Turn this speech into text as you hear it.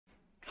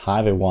Hi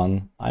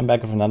everyone, I'm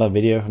back with another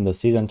video from the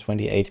Season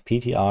 28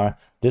 PTR.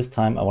 This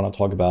time I want to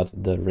talk about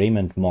the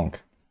Raiment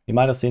Monk. You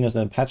might have seen it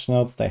in the patch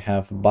notes. They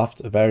have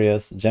buffed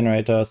various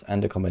generators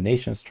and the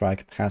combination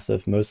strike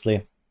passive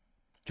mostly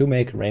to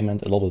make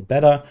Raiment a little bit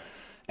better,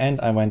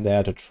 and I went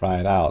there to try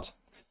it out.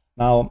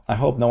 Now, I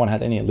hope no one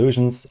had any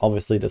illusions.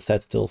 Obviously the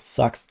set still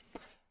sucks,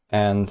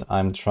 and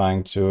I'm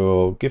trying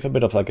to give a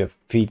bit of like a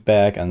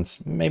feedback and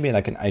maybe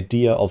like an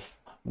idea of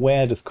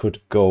where this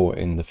could go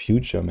in the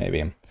future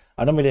maybe.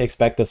 I don't really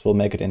expect this will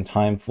make it in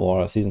time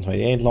for Season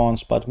 28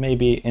 launch, but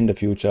maybe in the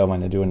future when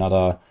they do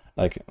another,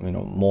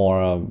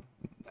 more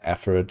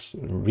effort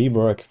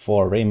rework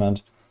for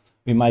Raiment,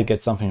 we might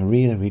get something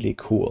really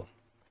cool.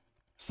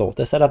 So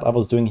the setup I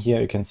was doing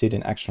here, you can see it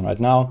in action right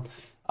now.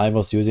 I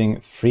was using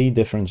 3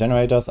 different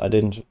generators. I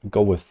didn't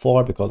go with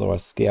 4 because I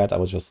was scared I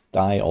would just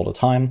die all the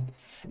time.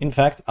 In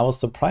fact, I was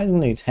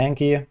surprisingly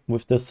tanky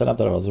with this setup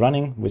that I was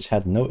running, which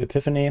had no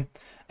Epiphany,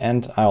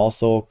 and I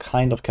also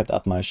kind of kept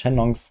up my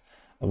Shenlongs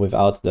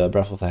without the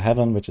Breath of the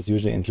Heaven, which is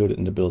usually included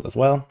in the build as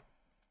well.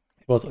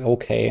 It was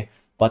okay,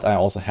 but I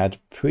also had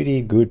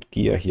pretty good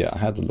gear here. I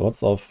had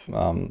lots of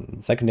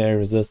secondary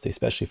resists,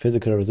 especially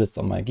physical resists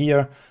on my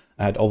gear.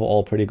 I had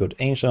overall pretty good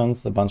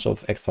ancients, a bunch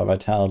of extra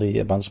vitality,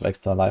 a bunch of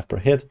extra life per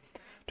hit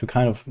to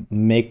kind of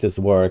make this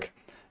work.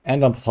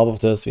 And on top of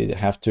this, we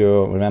have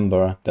to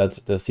remember that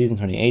the Season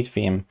 28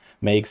 theme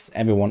makes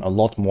everyone a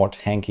lot more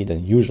tanky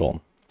than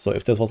usual. So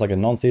if this was like a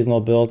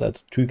non-seasonal build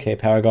at 2k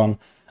Paragon,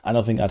 I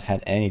don't think I'd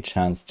had any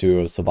chance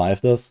to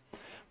survive this,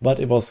 but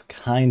it was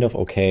kind of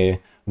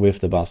okay with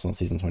the buffs on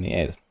Season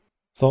 28.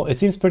 So it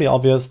seems pretty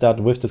obvious that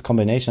with this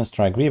combination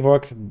strike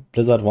rework,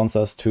 Blizzard wants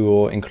us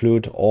to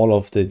include all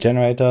of the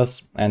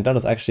generators, and that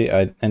is actually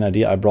an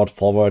idea I brought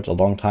forward a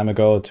long time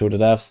ago to the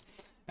devs,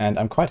 and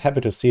I'm quite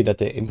happy to see that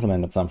they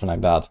implemented something like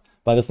that,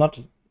 but it's not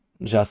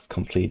just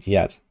complete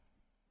yet.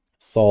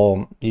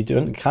 So you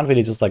can't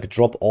really just like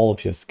drop all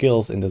of your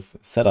skills in this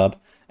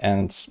setup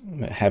and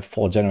have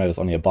 4 generators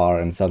on your bar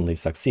and suddenly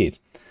succeed.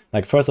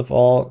 Like, first of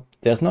all,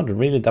 there's not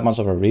really that much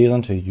of a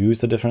reason to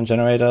use the different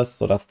generators,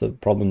 so that's the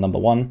problem number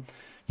 1.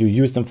 You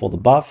use them for the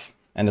buff,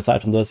 and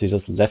aside from this, you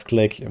just left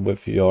click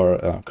with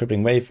your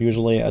crippling wave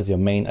usually as your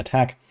main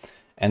attack,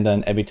 and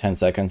then every 10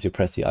 seconds you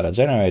press the other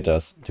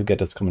generators to get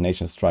this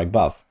combination strike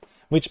buff,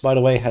 which by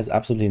the way has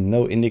absolutely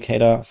no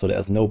indicator, so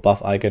there's no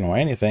buff icon or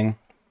anything,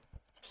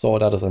 so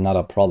that is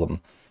another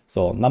problem.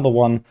 So number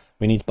 1,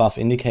 we need buff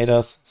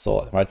indicators.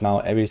 So right now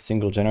every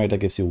single generator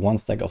gives you 1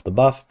 stack of the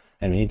buff,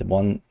 and we need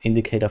 1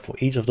 indicator for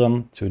each of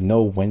them to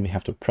know when we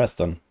have to press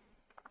them.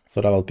 So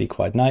that will be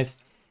quite nice.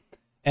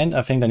 And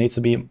I think there needs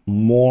to be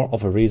more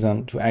of a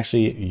reason to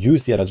actually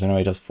use the other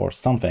generators for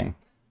something.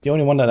 The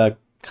only one that I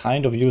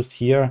kind of used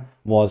here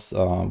was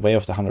Way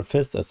of the 100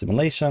 Fists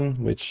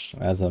Assimilation, which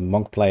as a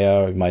monk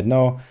player you might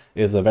know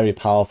is a very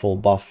powerful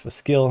buff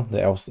skill.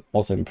 They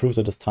also improved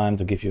it this time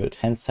to give you a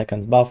 10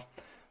 seconds buff,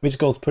 which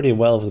goes pretty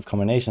well with this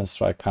combination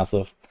strike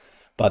passive.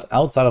 But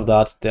outside of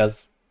that,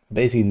 there's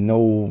basically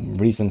no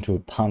reason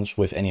to punch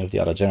with any of the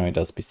other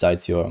generators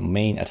besides your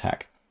main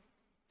attack.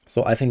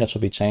 So I think that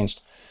should be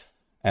changed.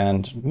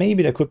 And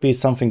maybe there could be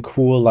something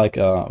cool like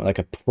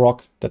a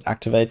proc that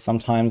activates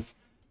sometimes.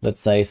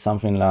 Let's say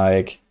something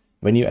like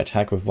when you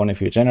attack with one of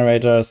your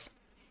generators,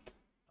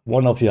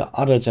 one of your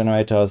other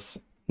generators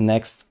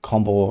next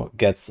combo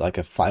gets like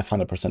a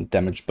 500%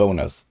 damage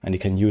bonus, and you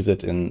can use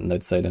it in,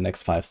 let's say, the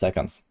next 5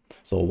 seconds.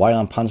 So while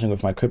I'm punching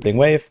with my crippling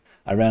wave,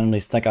 I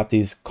randomly stack up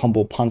these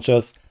combo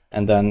punches,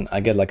 and then I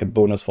get like a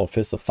bonus for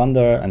Fist of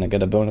Thunder, and I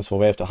get a bonus for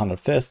Wave to 100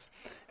 Fists,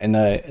 and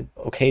I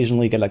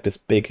occasionally get like this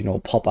big,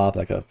 pop up,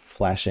 like a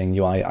flashing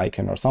UI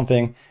icon or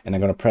something, and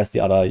I'm gonna press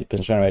the other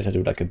generator to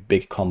do like a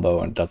big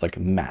combo and it does like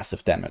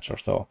massive damage or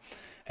so.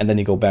 And then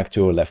you go back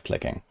to left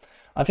clicking.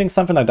 I think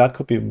something like that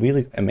could be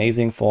really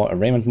amazing for a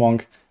Raiment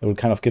Monk. It would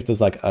kind of give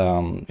this like,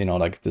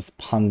 like this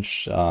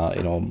punch,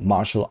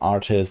 martial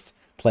artist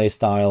play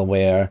style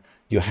where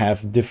you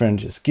have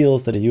different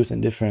skills that you use in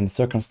different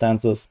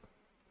circumstances.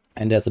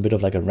 And there's a bit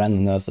of like a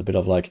randomness, a bit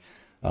of like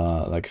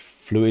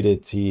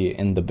fluidity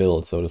in the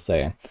build, so to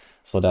say,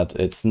 so that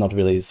it's not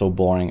really so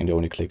boring and you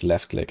only click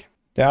left click.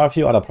 There are a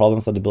few other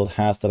problems that the build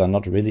has that are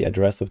not really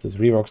addressed with this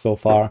rework so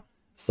far.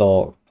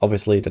 So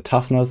obviously the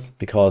toughness,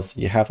 because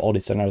you have all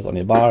these generators on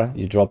your bar,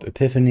 you drop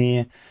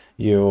Epiphany,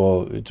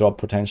 you drop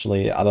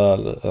potentially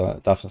other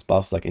toughness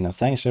buffs like Inner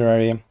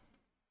Sanctuary,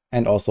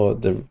 and also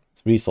the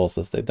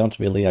resources, they don't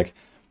really like,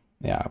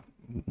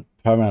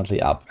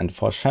 permanently up. And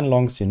for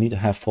Shenlongs, you need to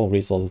have full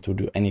resources to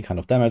do any kind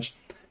of damage.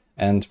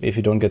 And if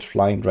you don't get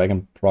Flying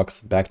Dragon procs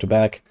back to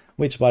back,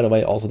 which by the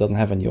way also doesn't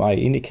have an UI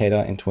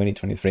indicator in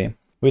 2023,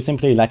 we're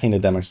simply lacking the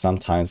damage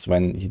sometimes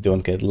when you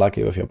don't get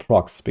lucky with your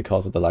procs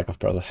because of the lack of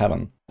Breath of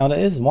Heaven. Now there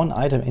is one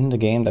item in the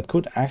game that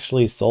could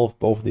actually solve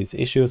both of these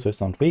issues with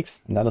some tweaks,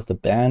 and that is the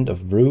Band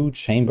of Rue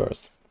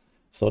Chambers.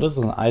 So this is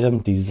an item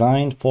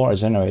designed for a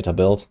generator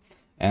build,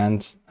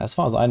 and as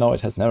far as I know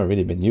it has never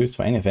really been used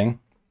for anything,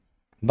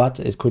 but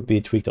it could be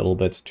tweaked a little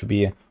bit to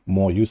be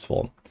more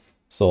useful.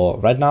 So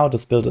right now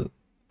this build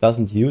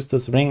doesn't use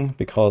this ring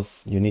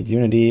because you need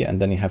Unity, and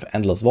then you have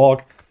Endless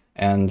Walk,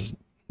 and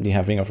you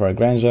have Ring of Royal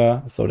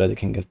Grandeur so that you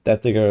can get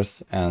Death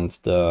Diggers and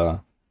the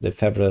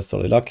Lefebvre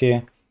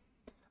Soliloquy.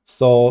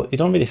 So you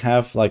don't really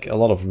have like a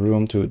lot of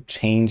room to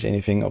change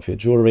anything of your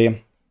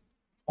jewelry.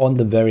 On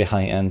the very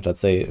high end, let's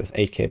say with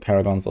 8k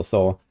paragons or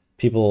so,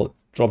 people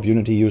drop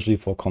Unity usually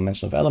for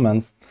convention of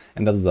elements,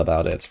 and this is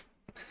about it.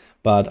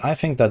 But I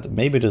think that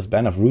maybe this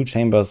Band of Root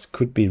Chambers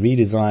could be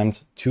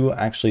redesigned to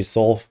actually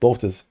solve both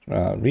this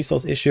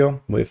resource issue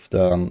with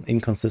the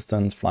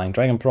inconsistent Flying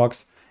Dragon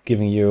procs,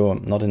 giving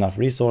you not enough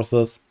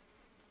resources,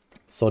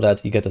 so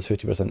that you get this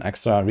 50%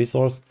 extra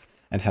resource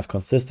and have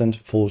consistent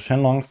full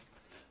Shenlongs.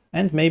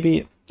 And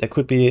maybe there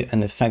could be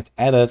an effect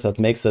added that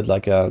makes it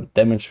like a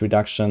damage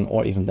reduction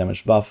or even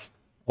damage buff,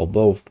 or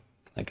both,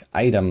 like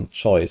item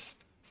choice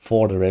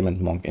for the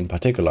Raiment Monk in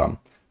particular.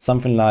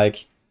 Something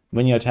like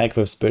when you attack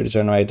with Spirit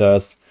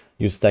Generators,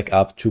 you stack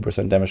up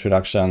 2% damage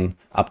reduction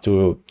up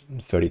to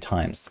 30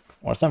 times,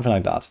 or something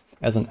like that,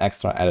 as an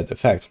extra added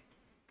effect.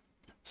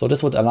 So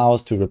this would allow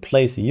us to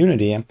replace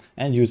Unity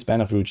and use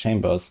Band of Root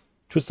Chambers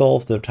to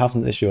solve the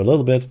toughness issue a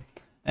little bit,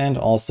 and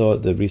also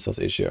the resource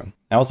issue.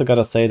 I also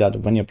gotta say that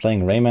when you're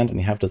playing Raiment and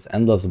you have this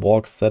endless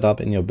walk set up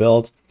in your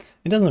build,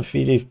 it doesn't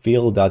really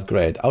feel that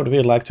great. I would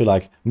really like to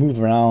like move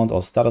around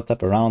or stutter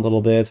step around a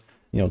little bit,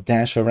 you know,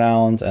 dash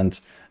around and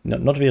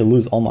not really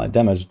lose all my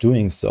damage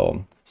doing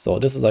so. So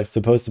this is like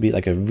supposed to be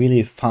like a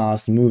really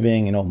fast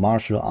moving, you know,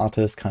 martial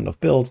artist kind of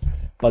build,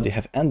 but you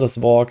have endless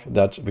walk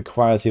that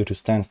requires you to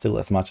stand still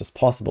as much as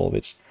possible,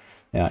 which,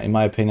 yeah, in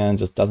my opinion,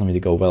 just doesn't really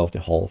go well with the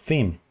whole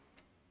theme.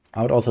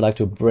 I would also like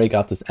to break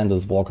up this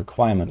endless walk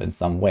requirement in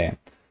some way.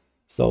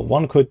 So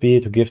one could be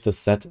to give this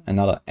set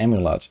another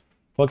amulet.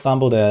 For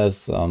example,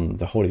 there's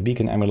the Holy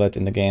Beacon amulet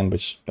in the game,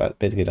 which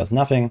basically does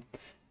nothing.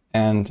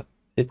 And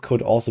it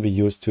could also be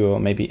used to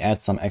maybe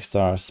add some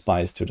extra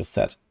spice to the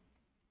set.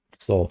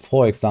 So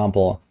for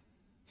example,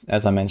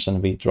 as I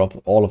mentioned, we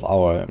drop all of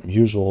our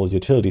usual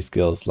utility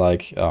skills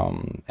like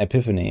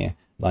Epiphany,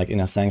 like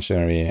Inner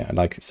Sanctuary,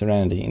 like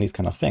Serenity, and these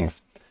kind of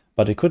things.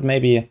 But we could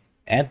maybe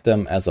add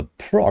them as a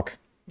proc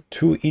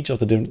to each of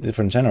the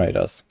different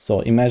generators.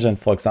 So imagine,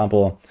 for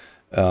example,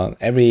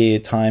 every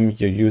time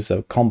you use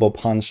a combo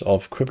punch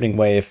of Crippling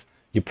Wave,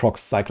 you proc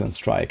Cyclone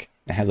Strike.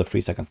 It has a 3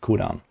 seconds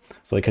cooldown.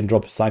 So you can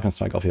drop Cyclone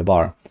Strike off your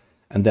bar.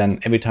 And then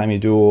every time you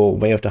do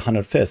Way of the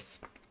 100 Fists,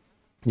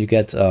 you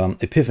get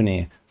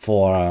Epiphany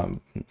for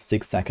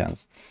 6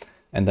 seconds.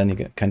 And then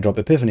you can drop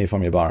Epiphany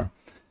from your bar.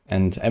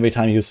 And every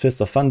time you use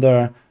Fist of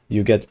Thunder,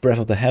 you get Breath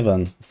of the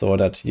Heaven, so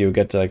that you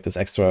get like this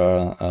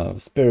extra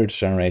spirit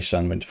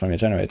generation from your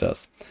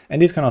generators.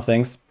 And these kind of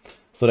things.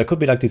 So there could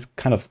be like these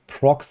kind of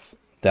procs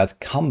that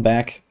come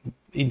back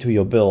into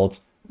your build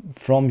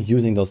from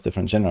using those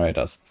different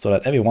generators. So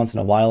that every once in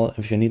a while,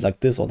 if you need like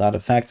this or that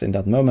effect in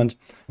that moment,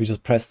 you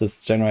just press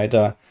this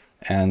generator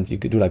and you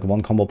could do like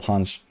one combo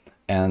punch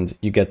and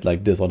you get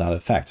like this or that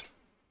effect.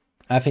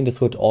 I think this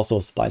would also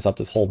spice up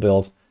this whole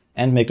build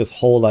and make this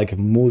whole like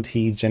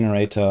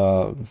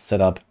multi-generator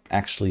setup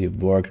actually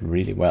work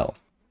really well.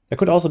 There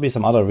could also be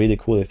some other really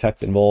cool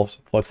effects involved.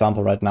 For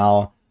example, right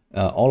now,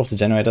 all of the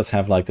generators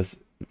have like this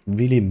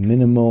really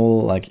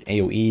minimal like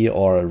AoE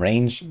or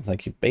range.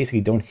 Like you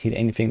basically don't hit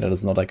anything that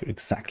is not like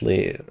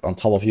exactly on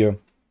top of you.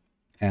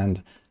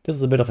 And this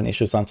is a bit of an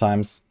issue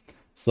sometimes.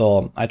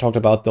 So I talked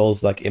about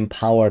those like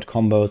empowered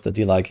combos that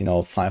deal like, you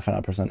know,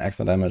 500%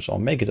 extra damage or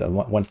make it a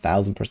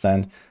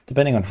 1000%,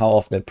 depending on how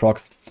often it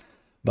procs.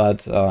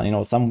 But, you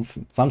know,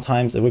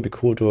 sometimes it would be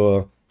cool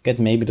to get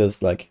maybe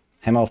this like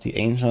Hammer of the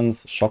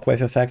Ancients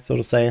shockwave effect, so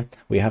to say,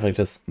 where you have like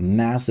this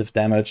massive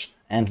damage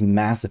and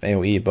massive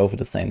AoE both at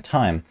the same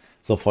time.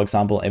 So for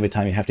example, every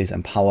time you have these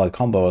empowered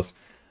combos,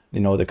 you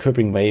know, the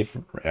Crippling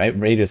Wave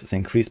radius is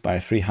increased by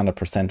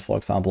 300%, for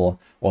example,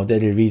 or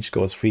Deadly Reach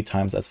goes 3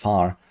 times as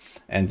far,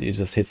 and it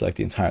just hits like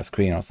the entire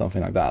screen or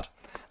something like that.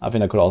 I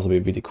think that could also be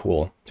really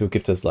cool to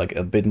give this like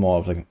a bit more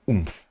of like an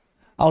oomph.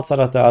 Outside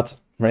of that,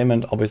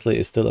 Raiment obviously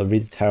is still a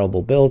really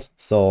terrible build,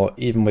 so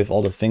even with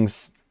all the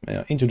things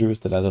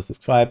introduced that I just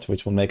described,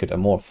 which will make it a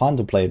more fun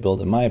to play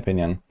build in my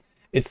opinion,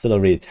 it's still a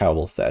really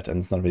terrible set and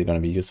it's not really going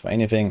to be used for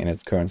anything in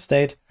its current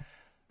state.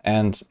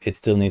 And it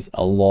still needs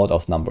a lot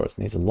of numbers,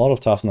 it needs a lot of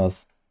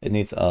toughness, it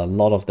needs a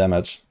lot of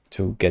damage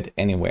to get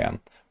anywhere.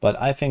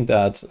 But I think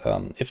that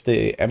if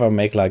they ever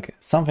make like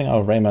something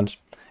out of Raiment,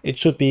 it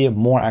should be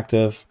more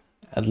active,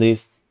 at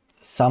least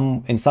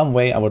in some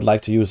way. I would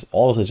like to use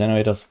all of the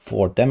generators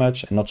for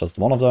damage and not just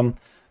one of them,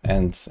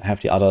 and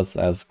have the others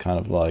as kind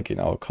of like, you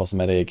know,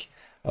 cosmetic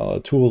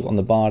tools on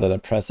the bar that I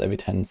press every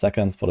 10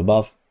 seconds for the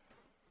buff.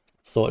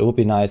 So it would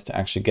be nice to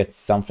actually get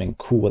something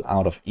cool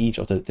out of each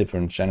of the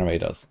different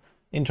generators,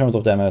 in terms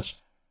of damage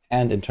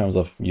and in terms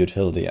of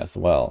utility as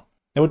well.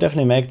 It would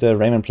definitely make the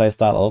Raiment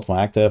playstyle a lot more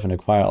active and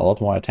require a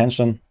lot more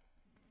attention.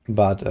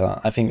 But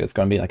I think it's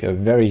going to be like a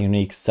very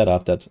unique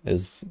setup that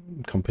is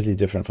completely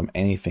different from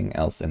anything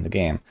else in the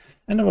game.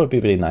 And it would be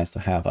really nice to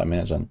have, I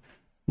imagine.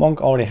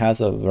 Monk already has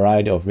a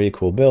variety of really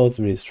cool builds,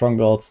 really strong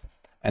builds.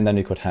 And then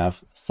we could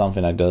have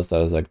something like this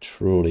that is like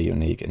truly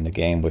unique in the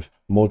game with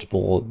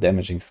multiple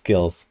damaging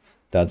skills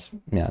that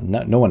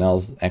no one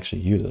else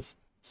actually uses.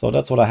 So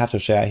that's what I have to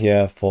share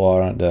here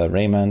for the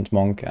Raiment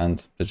Monk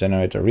and the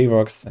generator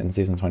reworks in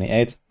Season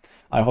 28.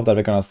 I hope that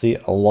we're gonna see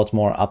a lot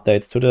more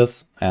updates to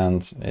this,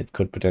 and it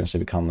could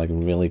potentially become like a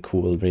really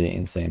cool, really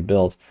insane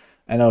build.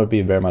 And I would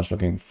be very much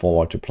looking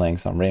forward to playing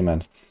some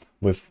Raiment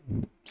with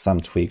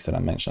some tweaks that I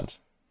mentioned.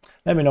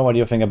 Let me know what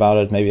you think about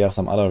it. Maybe you have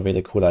some other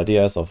really cool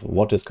ideas of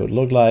what this could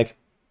look like,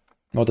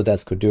 what the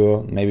desk could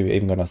do. Maybe we're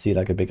even gonna see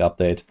like a big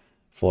update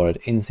for it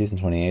in Season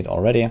 28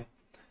 already.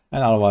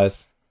 And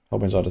otherwise,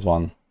 hope you enjoyed this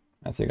one,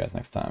 and see you guys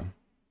next time.